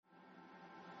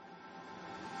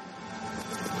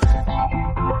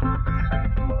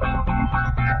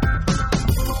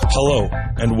Hello,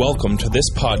 and welcome to this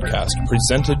podcast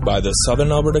presented by the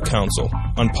Southern Alberta Council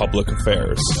on Public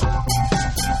Affairs.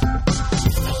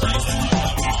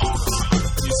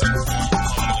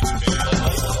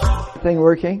 Thing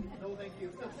working? No, thank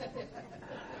you.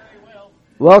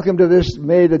 Welcome to this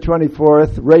May the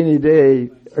 24th, rainy day,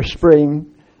 or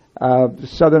spring,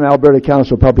 Southern Alberta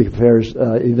Council Public Affairs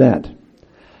event.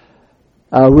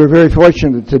 We're very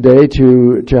fortunate today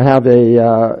to have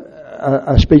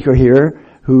a speaker here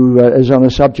who is on a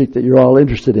subject that you're all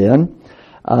interested in.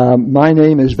 My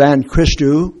name is Van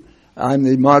Christou. I'm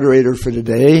the moderator for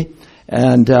today,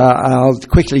 and I'll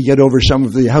quickly get over some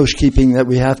of the housekeeping that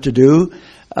we have to do.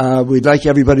 We'd like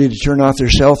everybody to turn off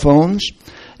their cell phones,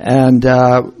 and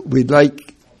we'd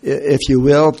like, if you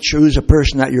will, choose a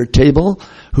person at your table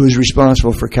who is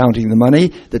responsible for counting the money,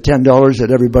 the $10 that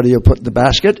everybody will put in the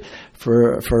basket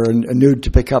for a nude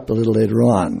to pick up a little later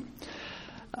on.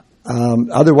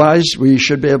 Otherwise, we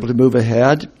should be able to move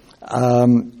ahead.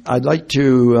 I'd like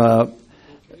to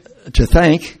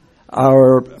thank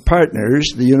our partners,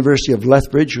 the University of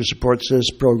Lethbridge, who supports this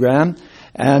program,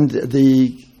 and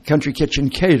the Country Kitchen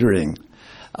Catering,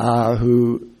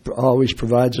 who always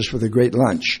provides us with a great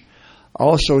lunch.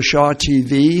 Also, Shaw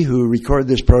TV, who record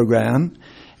this program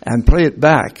and play it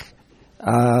back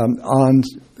on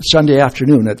Sunday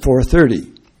afternoon at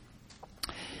 4:30.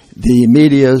 The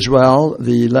media as well,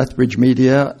 the Lethbridge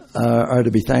media, are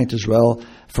to be thanked as well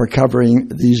for covering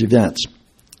these events.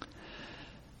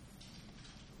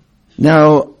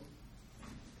 Now,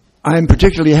 I'm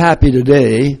particularly happy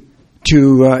today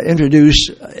to introduce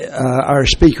our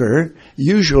speaker.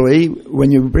 Usually,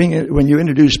 when you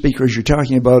introduce speakers, you're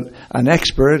talking about an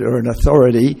expert or an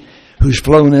authority who's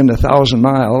flown in 1,000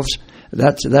 miles.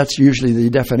 That's usually the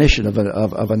definition of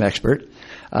an expert.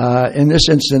 In this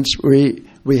instance,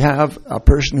 we have a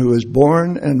person who was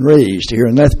born and raised here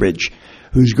in Lethbridge,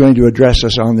 who's going to address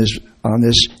us on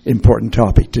this important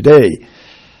topic today.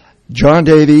 John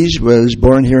Davies was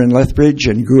born here in Lethbridge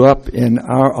and grew up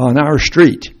on our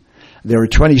street. There were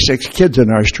 26 kids in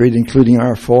our street, including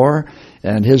our four,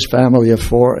 and his family of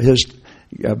four, his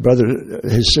brother,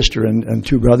 his sister, and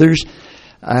two brothers.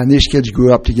 And these kids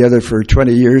grew up together for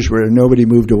 20 years where nobody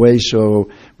moved away, so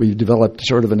we developed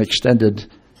sort of an extended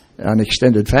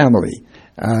family.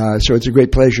 So it's a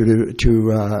great pleasure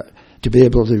to be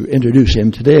able to introduce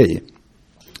him today.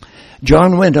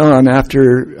 John went on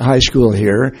after high school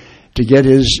here to get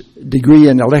his degree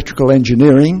in electrical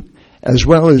engineering as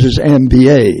well as his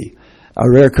MBA, a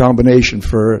rare combination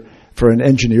for an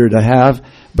engineer to have,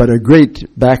 but a great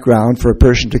background for a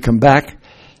person to come back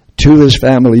to his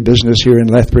family business here in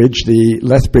Lethbridge, the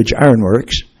Lethbridge Iron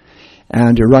Works,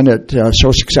 and to run it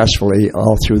so successfully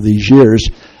all through these years.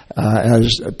 At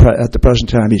the present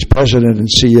time, he's president and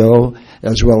CEO,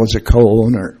 as well as a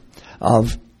co-owner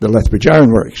of the Lethbridge Iron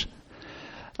Works.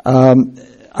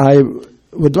 I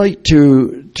would like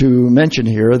to mention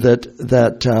here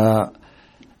that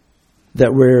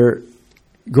we're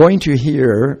going to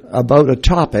hear about a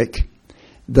topic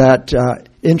that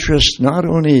interests not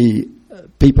only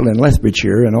people in Lethbridge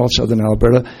here and all southern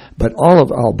Alberta, but all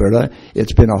of Alberta.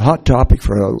 It's been a hot topic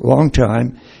for a long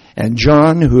time, and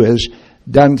John, who has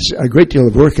done a great deal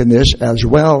of work in this, as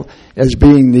well as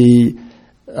being the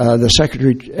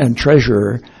secretary and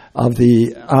treasurer of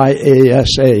the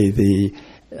IASA,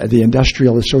 the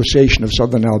Industrial Association of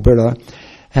Southern Alberta,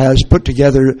 has put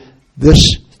together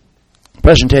this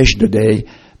presentation today.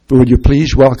 Would you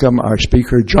please welcome our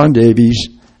speaker, John Davies,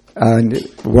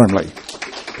 warmly.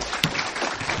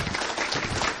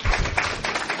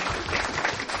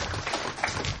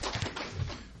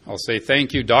 I'll say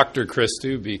thank you, Dr.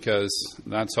 Christou, because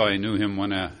that's how I knew him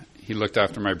when he looked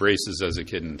after my braces as a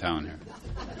kid in town here.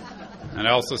 And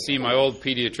I also see my old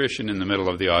pediatrician in the middle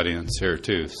of the audience here,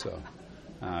 too. So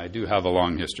I do have a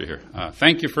long history here.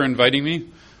 Thank you for inviting me.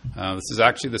 This is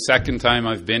actually the second time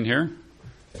I've been here.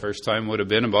 First time would have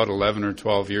been about 11 or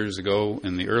 12 years ago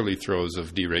in the early throes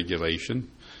of deregulation.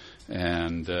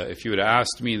 And if you had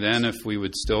asked me then if we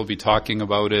would still be talking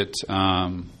about it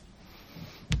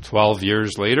 12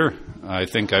 years later, I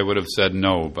think I would have said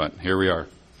no, but here we are.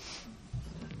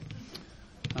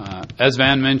 As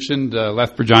Van mentioned,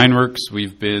 Lethbridge Iron Works,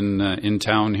 we've been in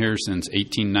town here since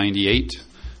 1898.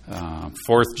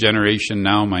 Fourth generation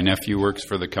now. My nephew works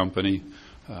for the company.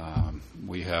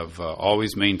 We have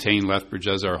always maintained Lethbridge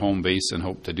as our home base and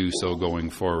hope to do so going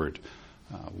forward.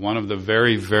 One of the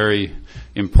very, very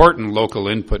important local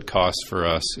input costs for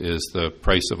us is the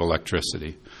price of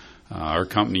electricity. Our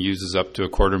company uses up to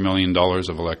 $250,000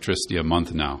 of electricity a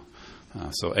month now.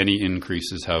 So any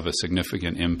increases have a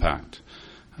significant impact.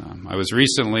 I was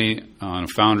recently on a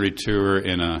foundry tour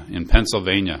in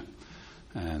Pennsylvania,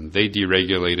 and they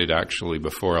deregulated actually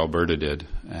before Alberta did.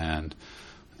 And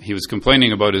he was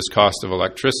complaining about his cost of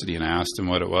electricity, and I asked him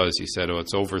what it was. He said,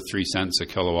 it's over 3 cents a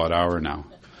kilowatt hour now.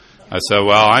 I said,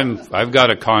 I've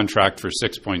got a contract for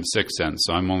 6.6 cents,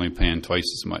 so I'm only paying twice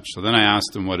as much. So then I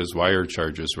asked him what his wire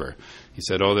charges were. He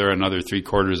said, they're another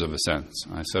 3/4 of a cent.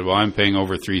 I said, I'm paying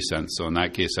over 3 cents, so in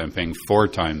that case I'm paying 4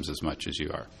 times as much as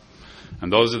you are.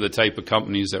 And those are the type of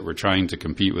companies that we're trying to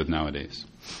compete with nowadays.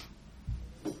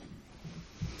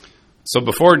 So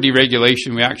before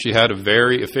deregulation, we actually had a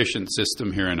very efficient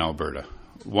system here in Alberta.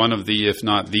 One of the, if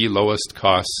not the lowest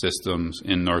cost systems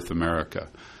in North America.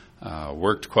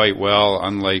 Worked quite well.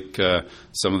 Unlike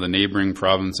some of the neighboring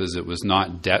provinces, it was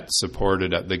not debt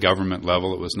supported at the government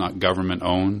level. It was not government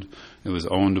owned. It was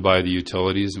owned by the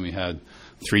utilities, and we had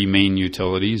 3 main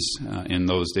utilities in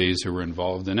those days who were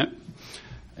involved in it.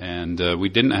 And we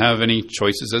didn't have any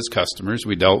choices as customers.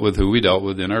 We dealt with who we dealt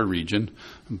with in our region,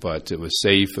 but it was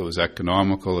safe, it was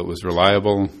economical, it was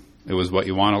reliable. It was what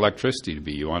you want electricity to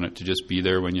be. You want it to just be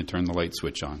there when you turn the light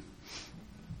switch on.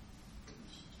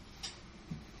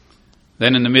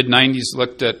 Then in the mid-90s,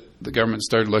 the government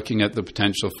started looking at the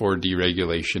potential for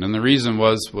deregulation. And the reason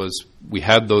was we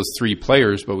had those 3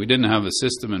 players, but we didn't have a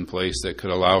system in place that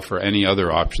could allow for any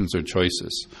other options or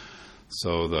choices.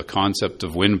 So the concept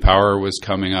of wind power was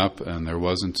coming up, and there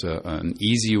wasn't an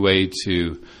easy way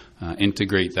to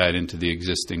integrate that into the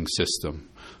existing system.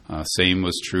 Same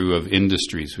was true of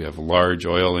industries. We have large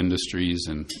oil industries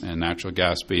and natural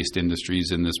gas-based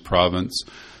industries in this province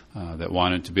that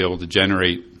wanted to be able to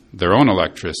generate their own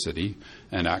electricity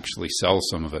and actually sell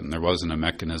some of it, and there wasn't a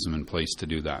mechanism in place to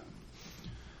do that.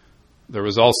 There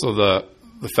was also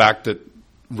the fact that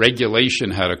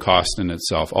regulation had a cost in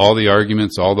itself. All the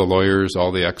arguments, all the lawyers,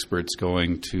 all the experts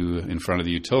going in front of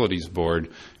the utilities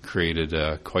board created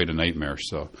quite a nightmare.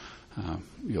 So,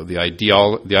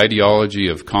 the ideology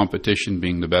of competition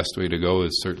being the best way to go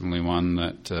is certainly one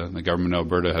that the government of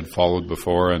Alberta had followed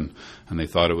before, and they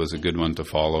thought it was a good one to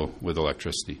follow with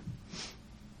electricity.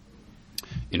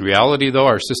 In reality, though,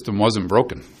 our system wasn't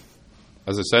broken.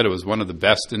 As I said, it was one of the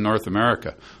best in North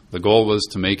America. The goal was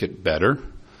to make it better.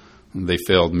 They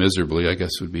failed miserably, I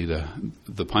guess would be the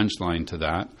punchline to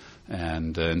that.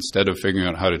 And instead of figuring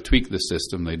out how to tweak the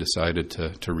system, they decided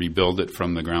to rebuild it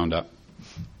from the ground up.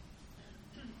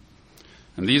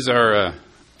 And these are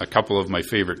a couple of my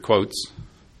favorite quotes.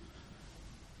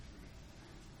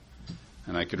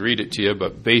 And I could read it to you,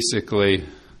 but basically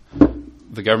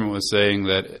the government was saying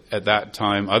that at that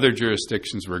time other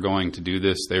jurisdictions were going to do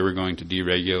this. They were going to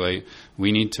deregulate.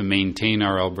 We need to maintain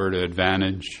our Alberta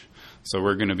advantage. So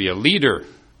we're going to be a leader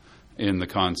in the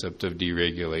concept of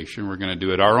deregulation. We're going to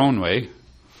do it our own way,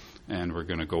 and we're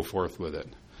going to go forth with it.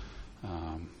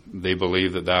 They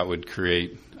believe that would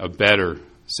create a better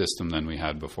system than we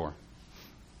had before.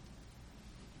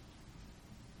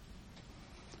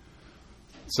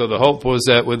 So the hope was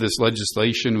that with this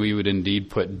legislation, we would indeed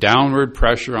put downward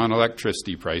pressure on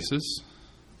electricity prices,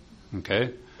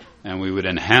 okay, and we would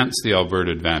enhance the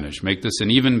Alberta advantage, make this an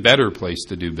even better place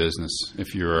to do business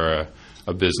if you're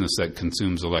a business that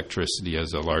consumes electricity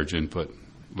as a large input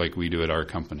like we do at our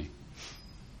company.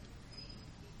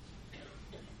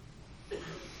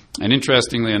 And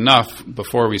interestingly enough,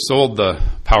 before we sold the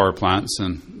power plants,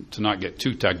 and to not get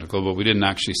too technical, but we didn't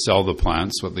actually sell the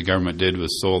plants. What the government did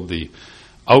was sold the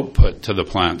output to the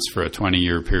plants for a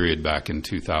 20-year period back in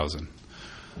 2000.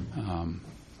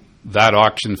 That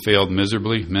auction failed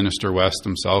miserably. Minister West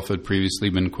himself had previously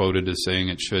been quoted as saying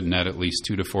it should net at least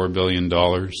 $2 to $4 billion.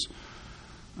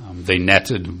 They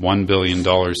netted $1 billion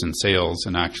in sales,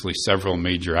 and actually several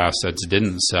major assets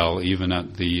didn't sell even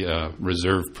at the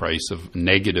reserve price of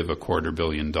negative $250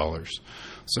 million.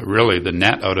 So really the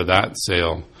net out of that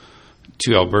sale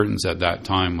to Albertans at that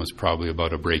time was probably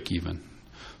about a break even.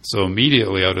 So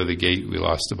immediately out of the gate, we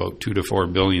lost about $2 to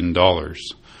 $4 billion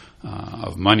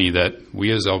of money that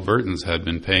we as Albertans had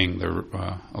been paying their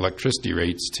electricity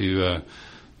rates to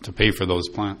pay for those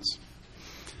plants.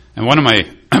 And one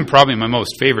of probably my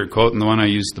most favorite quote, and the one I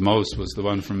used the most, was the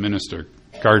one from Minister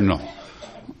Cardinal.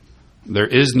 There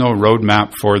is no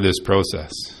roadmap for this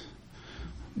process.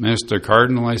 Minister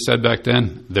Cardinal, I said back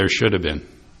then, there should have been.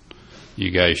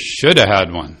 You guys should have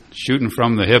had one. Shooting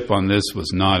from the hip on this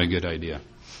was not a good idea.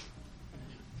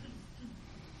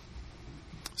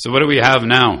 So what do we have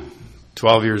now,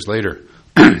 12 years later?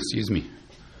 Excuse me.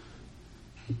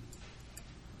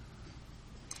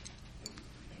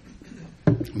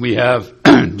 We have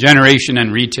generation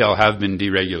and retail have been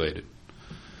deregulated.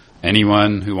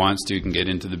 Anyone who wants to can get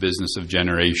into the business of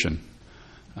generation.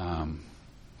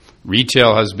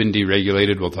 Retail has been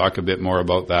deregulated. We'll talk a bit more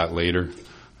about that later.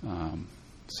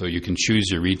 So you can choose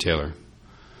your retailer.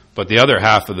 But the other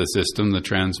half of the system, the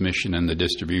transmission and the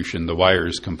distribution, the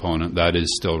wires component, that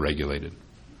is still regulated.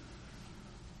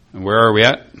 And where are we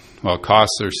at? Well,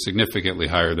 costs are significantly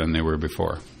higher than they were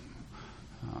before.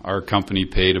 Our company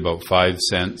paid about 5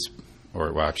 cents,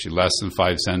 or well, actually less than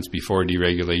 5 cents before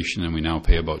deregulation, and we now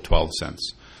pay about 12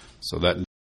 cents. So that,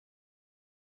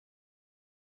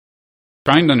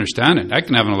 trying to understand it, I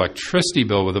can have an electricity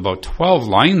bill with about 12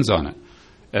 lines on it.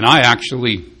 And I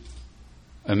actually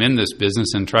am in this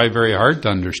business and try very hard to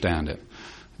understand it.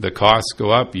 The costs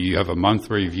go up. You have a month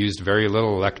where you've used very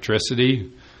little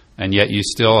electricity, and yet you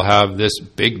still have this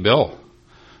big bill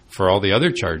for all the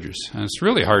other charges. And it's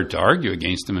really hard to argue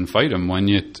against them and fight them when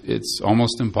it's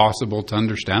almost impossible to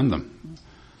understand them.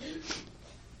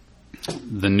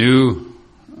 The new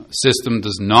system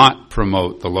does not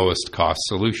promote the lowest cost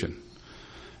solution.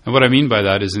 And what I mean by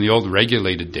that is in the old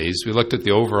regulated days, we looked at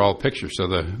the overall picture. So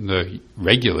the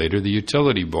regulator, the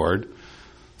utility board,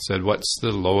 said what's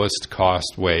the lowest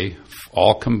cost way,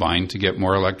 all combined, to get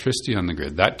more electricity on the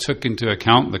grid. That took into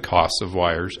account the cost of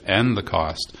wires and the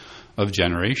cost of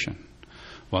generation.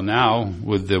 Well, now,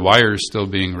 with the wires still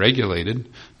being regulated,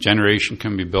 generation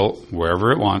can be built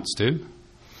wherever it wants to,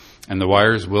 and the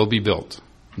wires will be built,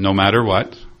 no matter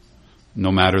what,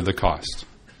 no matter the cost.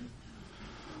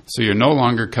 So you're no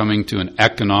longer coming to an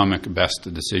economic best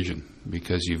decision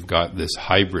because you've got this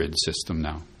hybrid system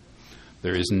now.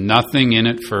 There is nothing in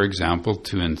it, for example,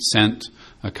 to incent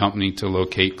a company to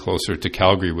locate closer to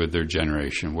Calgary with their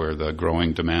generation, where the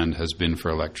growing demand has been for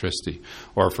electricity,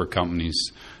 or for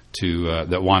companies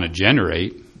that want to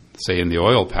generate, say in the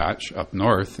oil patch up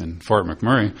north in Fort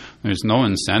McMurray. There's no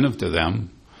incentive to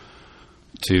them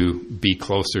to be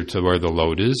closer to where the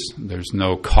load is. There's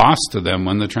no cost to them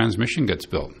when the transmission gets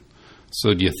built.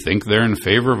 So do you think they're in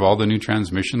favor of all the new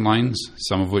transmission lines,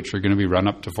 some of which are going to be run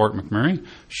up to Fort McMurray?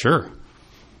 Sure.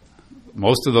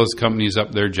 Most of those companies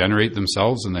up there generate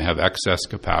themselves, and they have excess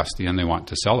capacity, and they want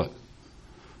to sell it.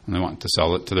 And they want to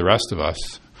sell it to the rest of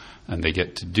us. And they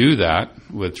get to do that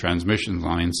with transmission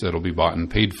lines that will be bought and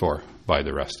paid for by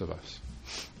the rest of us.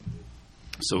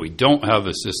 So we don't have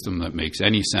a system that makes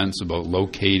any sense about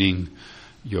locating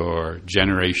your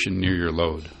generation near your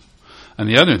load. And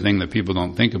the other thing that people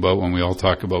don't think about when we all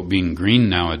talk about being green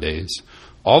nowadays,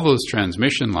 all those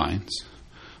transmission lines,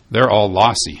 they're all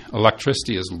lossy.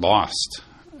 Electricity is lost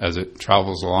as it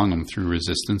travels along them through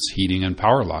resistance, heating, and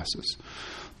power losses.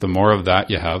 The more of that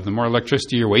you have, the more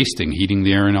electricity you're wasting heating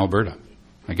the air in Alberta.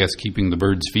 I guess keeping the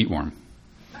birds' feet warm.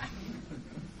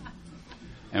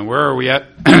 And where are we at?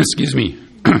 Excuse me.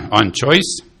 On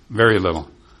choice, very little.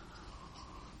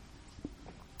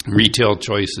 Retail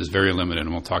choice is very limited,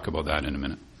 and we'll talk about that in a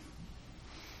minute.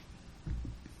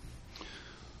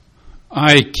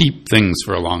 I keep things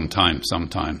for a long time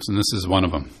sometimes, and this is one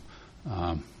of them.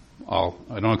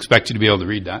 I don't expect you to be able to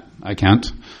read that. I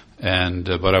can't.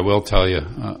 But I will tell you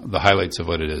the highlights of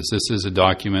what it is. This is a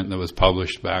document that was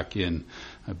published back in,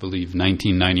 I believe,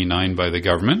 1999 by the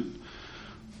government.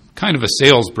 Kind of a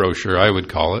sales brochure, I would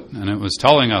call it. And it was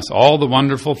telling us all the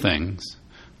wonderful things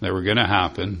that were going to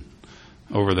happen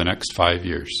over the next 5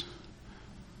 years.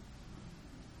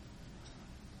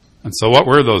 And so what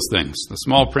were those things? The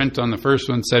small print on the first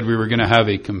one said we were going to have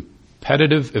a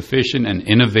competitive, efficient, and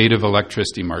innovative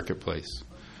electricity marketplace.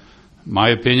 My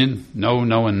opinion, no,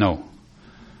 no, and no.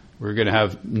 We're going to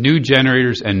have new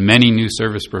generators and many new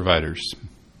service providers.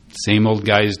 Same old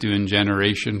guys doing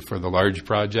generation for the large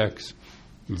projects.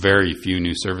 Very few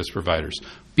new service providers.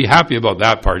 Be happy about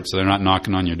that part so they're not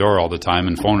knocking on your door all the time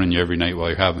and phoning you every night while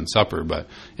you're having supper, but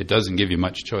it doesn't give you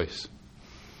much choice.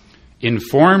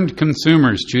 Informed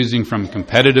consumers choosing from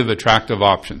competitive, attractive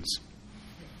options.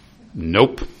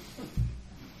 Nope.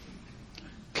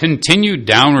 Continued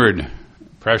downward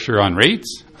pressure on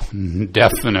rates?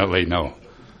 Definitely no.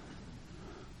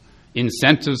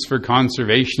 Incentives for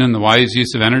conservation and the wise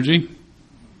use of energy?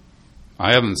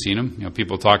 I haven't seen them.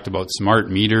 People talked about smart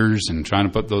meters and trying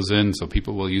to put those in so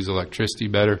people will use electricity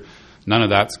better. None of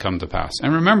that's come to pass.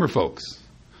 And remember, folks,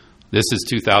 this is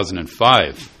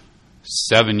 2005.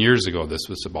 7 years ago, this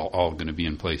was all going to be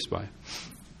in place by.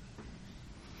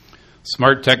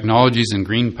 Smart technologies and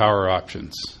green power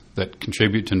options that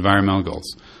contribute to environmental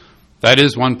goals. That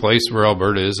is one place where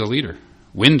Alberta is a leader.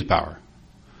 Wind power.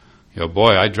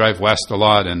 Boy, I drive west a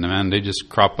lot, and man, they just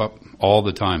crop up all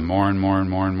the time. More and more and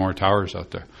more and more towers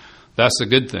out there. That's a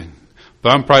good thing.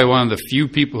 But I'm probably one of the few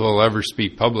people who will ever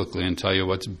speak publicly and tell you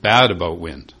what's bad about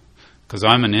wind. Because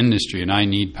I'm an industry and I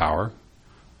need power.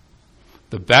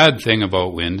 The bad thing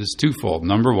about wind is twofold.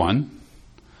 Number one,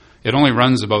 It only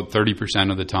runs about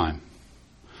 30% of the time.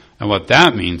 And what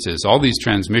that means is all these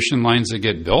transmission lines that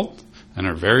get built and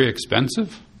are very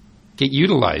expensive get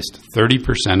utilized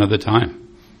 30% of the time.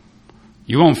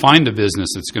 You won't find a business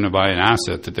that's going to buy an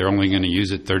asset that they're only going to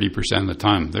use it 30% of the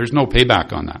time. There's no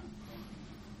payback on that.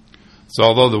 So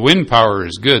although the wind power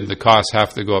is good, the costs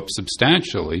have to go up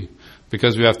substantially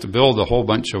because we have to build a whole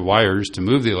bunch of wires to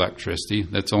move the electricity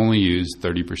that's only used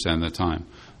 30% of the time,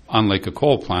 unlike a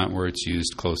coal plant where it's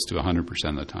used close to 100%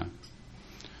 of the time.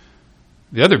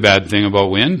 The other bad thing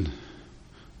about wind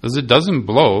is it doesn't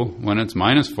blow when it's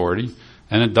minus 40,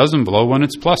 and it doesn't blow when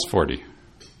it's plus 40.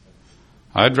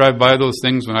 I drive by those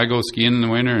things when I go skiing in the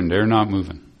winter, and they're not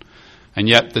moving. And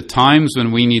yet the times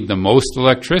when we need the most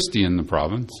electricity in the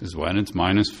province is when it's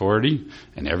minus 40,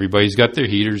 and everybody's got their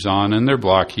heaters on and their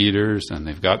block heaters, and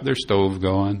they've got their stove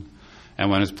going, and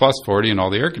when it's plus 40 and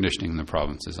all the air conditioning in the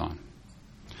province is on.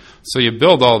 So you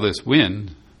build all this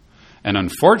wind, and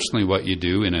unfortunately what you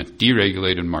do in a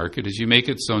deregulated market is you make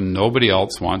it so nobody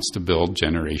else wants to build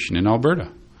generation in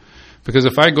Alberta. Because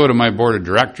if I go to my board of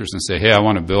directors and say, hey, I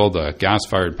want to build a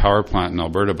gas-fired power plant in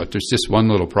Alberta, but there's just one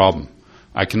little problem.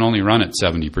 I can only run it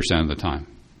 70% of the time.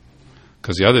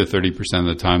 Because the other 30% of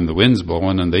the time the wind's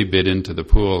blowing and they bid into the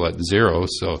pool at zero,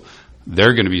 so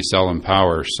they're going to be selling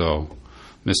power. So,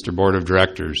 Mr. Board of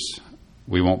Directors,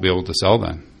 we won't be able to sell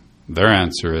then. Their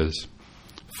answer is,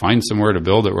 find somewhere to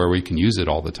build it where we can use it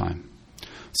all the time.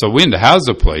 So wind has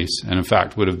a place, and in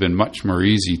fact would have been much more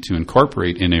easy to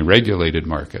incorporate in a regulated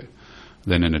market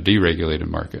than in a deregulated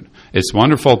market. It's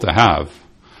wonderful to have,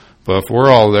 but if we're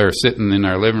all there sitting in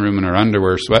our living room in our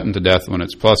underwear sweating to death when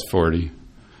it's plus 40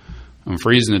 and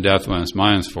freezing to death when it's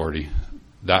minus 40,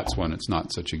 that's when it's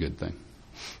not such a good thing.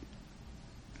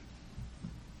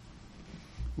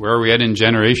 Where are we at in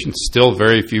generation? Still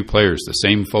very few players. The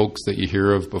same folks that you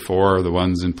hear of before are the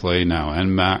ones in play now.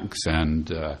 NMAX and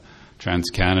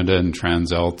TransCanada and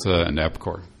TransAlta and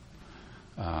EPCOR.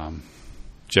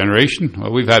 Generation?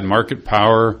 Well, we've had market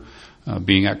power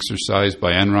being exercised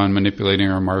by Enron manipulating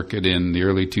our market in the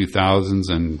early 2000s,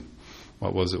 and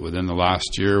what was it, within the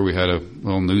last year we had a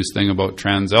little news thing about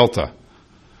TransAlta,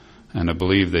 and I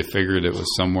believe they figured it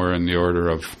was somewhere in the order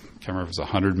of, I can't remember if it was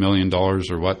 $100 million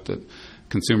or what, that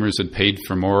consumers had paid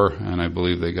for more, and I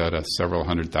believe they got a several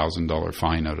 $100,000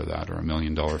 fine out of that, or $1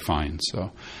 million fine.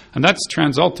 So, and that's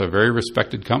TransAlta, a very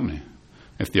respected company.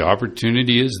 If the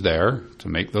opportunity is there to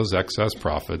make those excess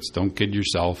profits, don't kid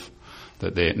yourself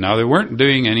that they weren't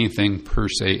doing anything per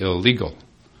se illegal.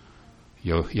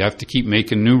 You have to keep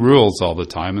making new rules all the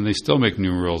time, and they still make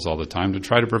new rules all the time to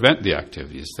try to prevent the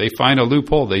activities. They find a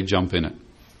loophole, they jump in it.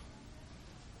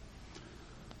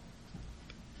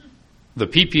 The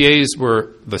PPAs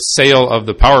were the sale of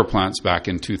the power plants back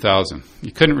in 2000.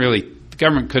 The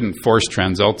government couldn't force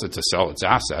TransAlta to sell its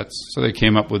assets, so they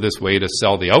came up with this way to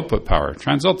sell the output power.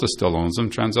 TransAlta still owns them,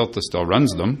 TransAlta still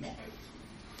runs them.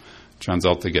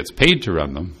 TransAlta gets paid to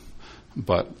run them,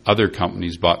 but other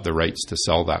companies bought the rights to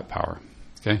sell that power.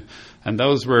 Okay, and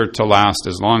those were to last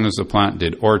as long as the plant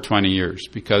did, or 20 years,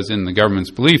 because in the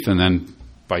government's belief, and then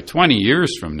by 20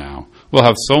 years from now, we'll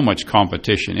have so much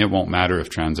competition, it won't matter if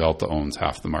TransAlta owns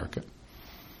half the market.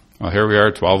 Well, here we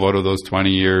are, 12 out of those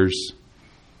 20 years.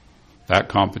 That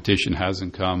competition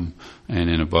hasn't come, and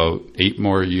in about 8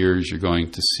 more years, you're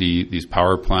going to see these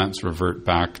power plants revert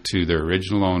back to their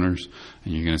original owners,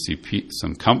 and you're going to see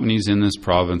some companies in this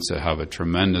province that have a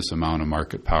tremendous amount of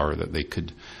market power that they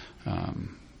could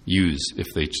use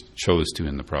if they chose to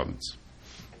in the province.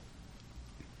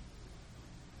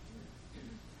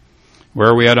 Where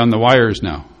are we at on the wires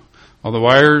now? Well, the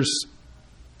wires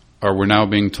we're now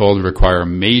being told require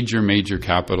major, major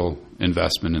capital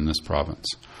investment in this province.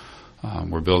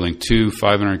 We're building 2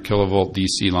 500 kilovolt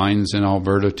DC lines in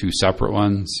Alberta, 2 separate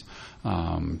ones.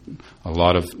 A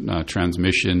lot of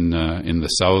transmission in the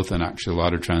south, and actually a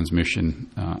lot of transmission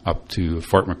up to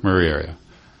Fort McMurray area.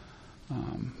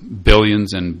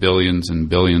 Billions and billions and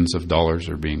billions of dollars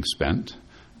are being spent.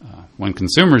 When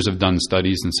consumers have done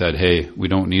studies and said, hey, we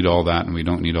don't need all that and we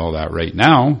don't need all that right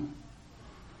now,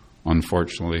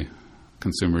 unfortunately,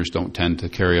 consumers don't tend to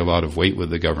carry a lot of weight with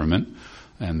the government,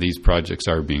 and these projects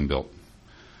are being built.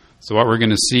 So what we're going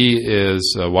to see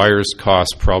is wires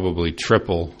cost probably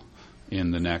triple in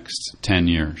the next 10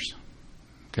 years.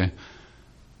 Okay.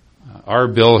 Our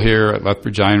bill here at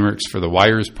Lethbridge Iron Works for the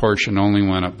wires portion only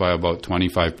went up by about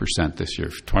 25% this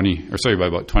year. By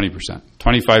about 20%.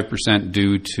 25%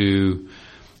 due to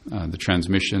the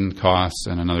transmission costs,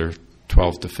 and another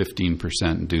 12 to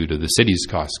 15% due to the city's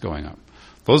costs going up.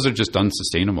 Those are just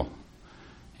unsustainable.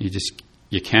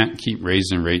 You can't keep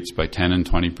raising rates by 10 and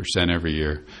 20% every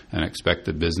year and expect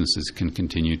that businesses can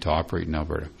continue to operate in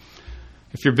Alberta.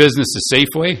 If your business is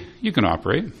Safeway, you can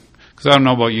operate. Because I don't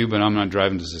know about you, but I'm not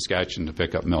driving to Saskatchewan to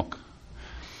pick up milk.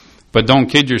 But don't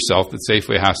kid yourself that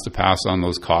Safeway has to pass on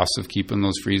those costs of keeping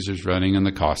those freezers running and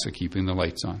the costs of keeping the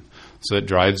lights on. So it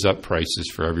drives up prices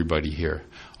for everybody here,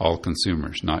 all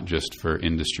consumers, not just for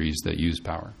industries that use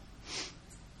power.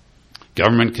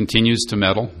 Government continues to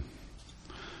meddle.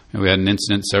 And we had an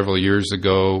incident several years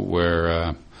ago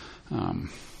where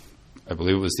I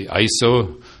believe it was the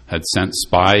ISO had sent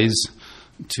spies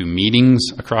to meetings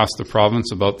across the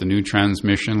province about the new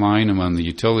transmission line, and when the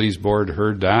Utilities Board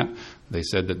heard that, they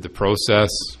said that the process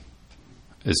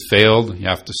has failed. You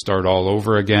have to start all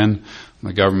over again.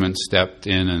 The government stepped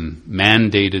in and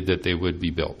mandated that they would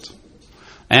be built.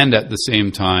 And at the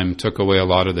same time, took away a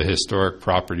lot of the historic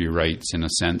property rights in a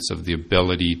sense of the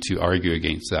ability to argue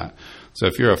against that. So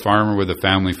if you're a farmer with a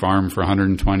family farm for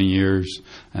 120 years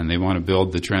and they want to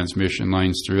build the transmission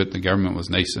lines through it, the government was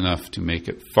nice enough to make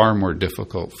it far more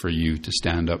difficult for you to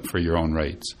stand up for your own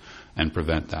rights and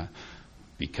prevent that.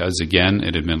 Because, again,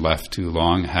 it had been left too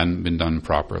long, hadn't been done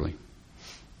properly.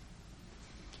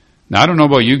 Now, I don't know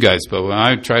about you guys, but when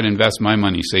I try to invest my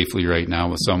money safely right now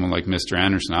with someone like Mr.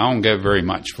 Anderson, I don't get very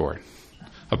much for it.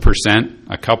 1%,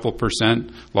 a couple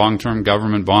percent, long-term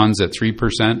government bonds at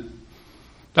 3%.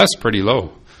 That's pretty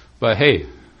low. But, hey,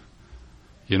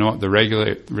 you know what the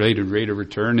regulated rate of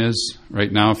return is right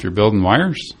now if you're building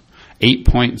wires?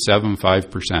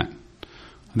 8.75%.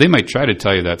 They might try to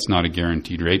tell you that's not a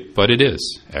guaranteed rate, but it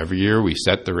is. Every year we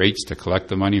set the rates to collect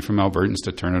the money from Albertans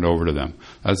to turn it over to them.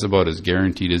 That's about as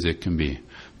guaranteed as it can be.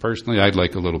 Personally, I'd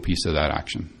like a little piece of that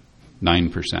action.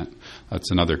 9%.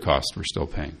 That's another cost we're still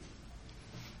paying.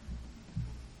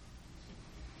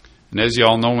 And as you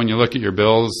all know, when you look at your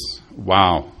bills,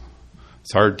 wow,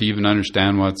 it's hard to even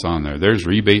understand what's on there. There's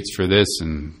rebates for this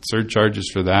and surcharges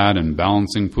for that and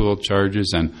balancing pool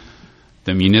charges and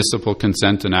the municipal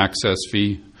consent and access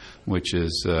fee, which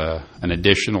is an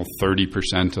additional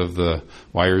 30% of the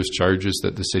wires charges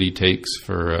that the city takes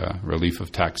for relief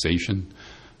of taxation.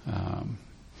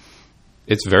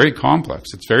 It's very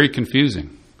complex. It's very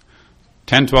confusing.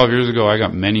 10, 12 years ago, I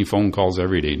got many phone calls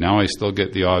every day. Now I still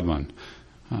get the odd one.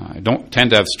 I don't tend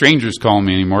to have strangers calling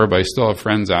me anymore, but I still have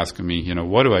friends asking me,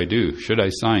 what do I do? Should I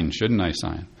sign? Shouldn't I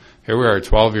sign? Here we are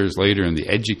 12 years later, and the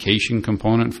education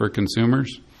component for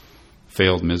consumers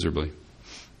failed miserably.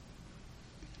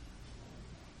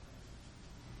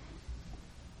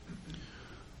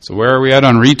 So where are we at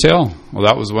on retail? Well,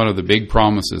 that was one of the big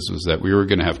promises, was that we were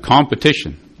going to have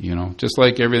competition. Just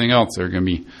like everything else, they're going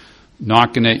to be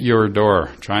knocking at your door,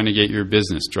 trying to get your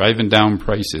business, driving down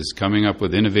prices, coming up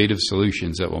with innovative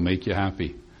solutions that will make you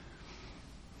happy.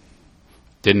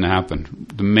 Didn't happen.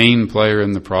 The main player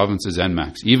in the province is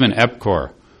NMAX. Even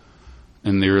EPCOR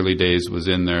in the early days was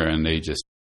in there, and they just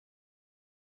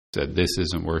said, this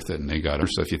isn't worth it, and they got it.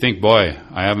 So if you think, boy,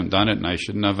 I haven't done it, and I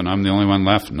shouldn't have, and I'm the only one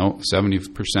left, no,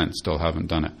 70% still haven't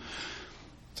done it.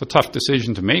 It's a tough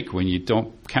decision to make when you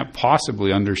can't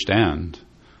possibly understand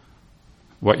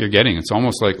what you're getting. It's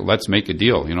almost like, let's make a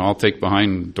deal. I'll take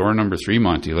behind door number 3,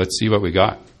 Monty. Let's see what we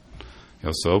got.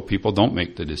 So people don't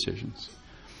make the decisions.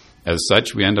 As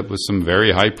such, we end up with some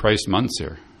very high-priced months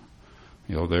here.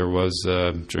 There was,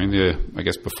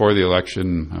 before the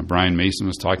election, Brian Mason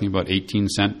was talking about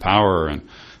 18-cent power, and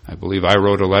I believe I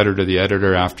wrote a letter to the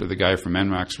editor after the guy from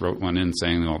NMAX wrote one in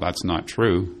saying, well, that's not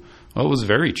true. Well, it was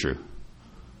very true.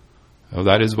 Well,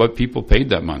 that is what people paid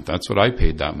that month. That's what I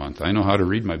paid that month. I know how to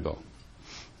read my bill.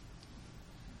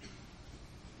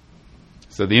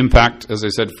 So the impact, as I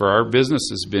said, for our business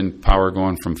has been power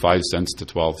going from 5 cents to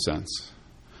 12 cents,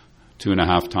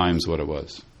 2.5 times what it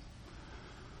was.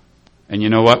 And you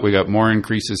know what? We got more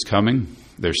increases coming.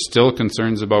 There's still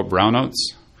concerns about brownouts.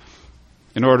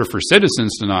 In order for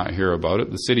citizens to not hear about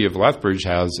it, the city of Lethbridge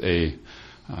has a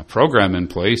program in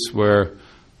place where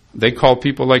they call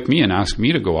people like me and ask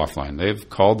me to go offline. They've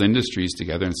called industries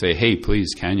together and say, hey,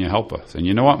 please, can you help us? And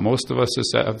you know what? Most of us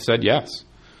have said yes.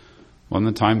 When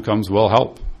the time comes, we'll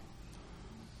help.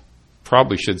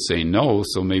 Probably should say no,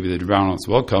 so maybe the brownouts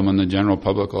will come and the general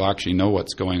public will actually know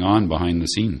what's going on behind the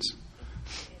scenes.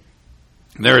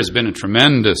 There has been a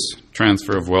tremendous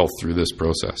transfer of wealth through this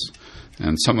process.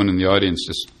 And someone in the audience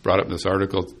just brought up this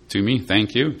article to me.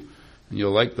 Thank you. And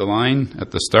you'll like the line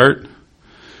at the start.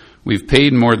 We've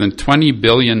paid more than $20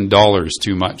 billion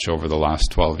too much over the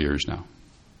last 12 years now.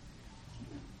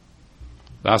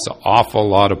 That's an awful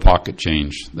lot of pocket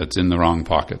change that's in the wrong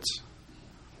pockets.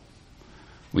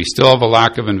 We still have a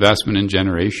lack of investment in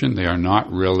generation. They are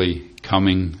not really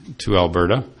coming to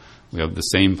Alberta. We have the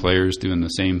same players doing the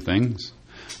same things.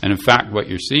 And in fact, what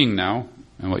you're seeing now,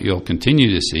 and what you'll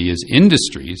continue to see, is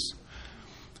industries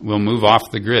will move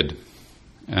off the grid.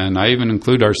 And I even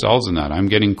include ourselves in that. I'm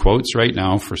getting quotes right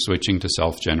now for switching to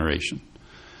self-generation.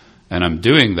 And I'm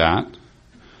doing that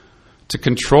to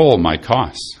control my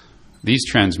costs. These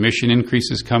transmission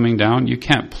increases coming down, you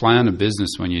can't plan a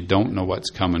business when you don't know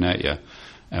what's coming at you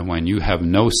and when you have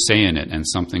no say in it and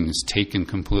something is taken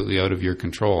completely out of your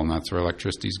control, and that's where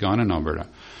electricity's gone in Alberta.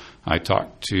 I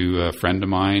talked to a friend of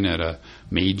mine at a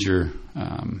major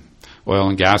oil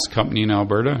and gas company in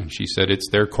Alberta, and she said it's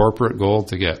their corporate goal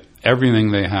to get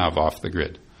everything they have off the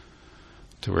grid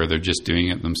to where they're just doing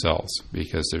it themselves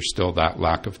because there's still that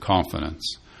lack of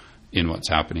confidence in what's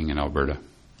happening in Alberta.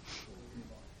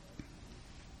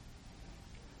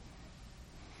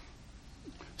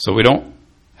 So we don't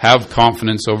have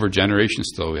confidence over generation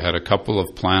still. We had a couple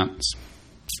of plants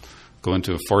go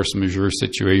into a force majeure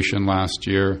situation last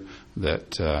year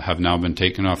that have now been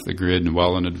taken off the grid and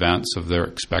well in advance of their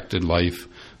expected life.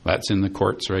 That's in the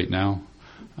courts right now.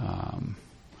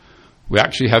 We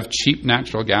actually have cheap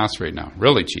natural gas right now,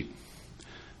 really cheap.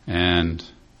 And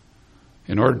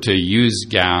in order to use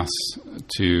gas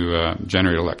to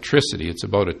generate electricity, it's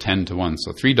about a 10 to 1.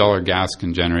 So $3 gas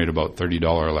can generate about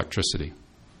 $30 electricity.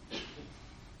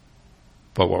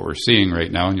 But what we're seeing right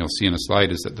now, and you'll see in a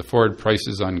slide, is that the forward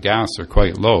prices on gas are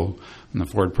quite low, and the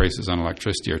forward prices on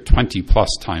electricity are 20 plus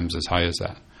times as high as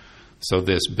that. So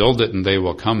this build it and they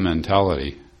will come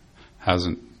mentality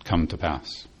hasn't come to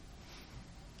pass.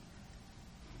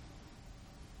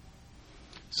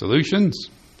 Solutions?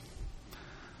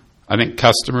 I think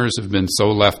customers have been so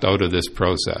left out of this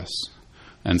process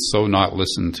and so not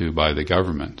listened to by the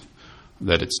government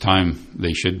that it's time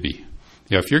they should be.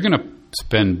 If you're going to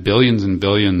spend billions and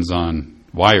billions on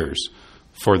wires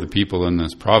for the people in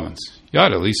this province, you ought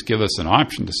to at least give us an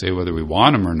option to say whether we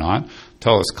want them or not.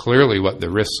 Tell us clearly what the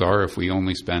risks are if we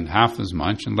only spend half as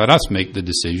much, and let us make the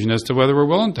decision as to whether we're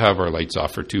willing to have our lights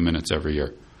off for 2 minutes every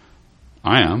year.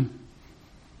 I am.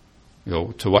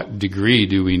 To what degree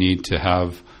do we need to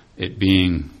have it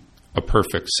being a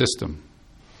perfect system?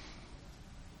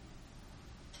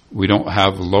 We don't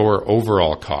have lower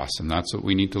overall costs, and that's what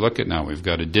we need to look at now. We've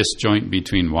got a disjoint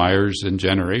between wires and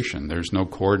generation. There's no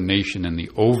coordination in the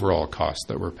overall cost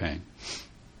that we're paying.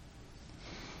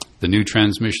 The new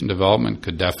transmission development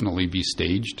could definitely be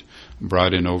staged,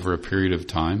 brought in over a period of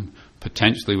time,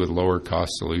 potentially with lower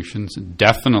cost solutions,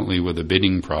 definitely with a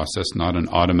bidding process, not an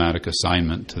automatic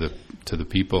assignment to the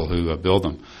people who build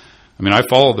them. I mean, I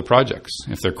follow the projects.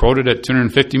 If they're quoted at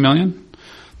 $250 million,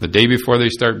 the day before they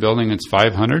start building, it's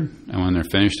 500, and when they're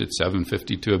finished, it's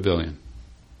 750 to $1 billion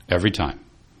every time.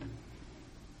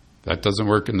 That doesn't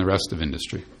work in the rest of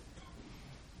industry.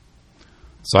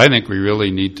 So I think we really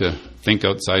need to think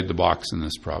outside the box in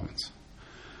this province.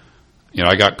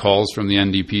 I got calls from the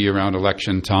NDP around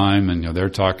election time, and they're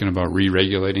talking about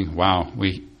re-regulating. Wow,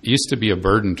 we used to be a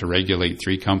burden to regulate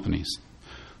 3 companies.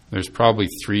 There's probably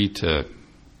 3 to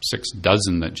 6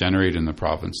 dozen that generate in the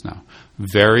province now.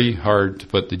 Very hard to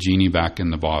put the genie back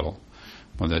in the bottle.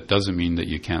 Well, that doesn't mean that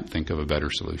you can't think of a better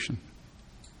solution.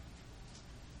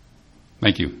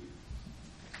 Thank you.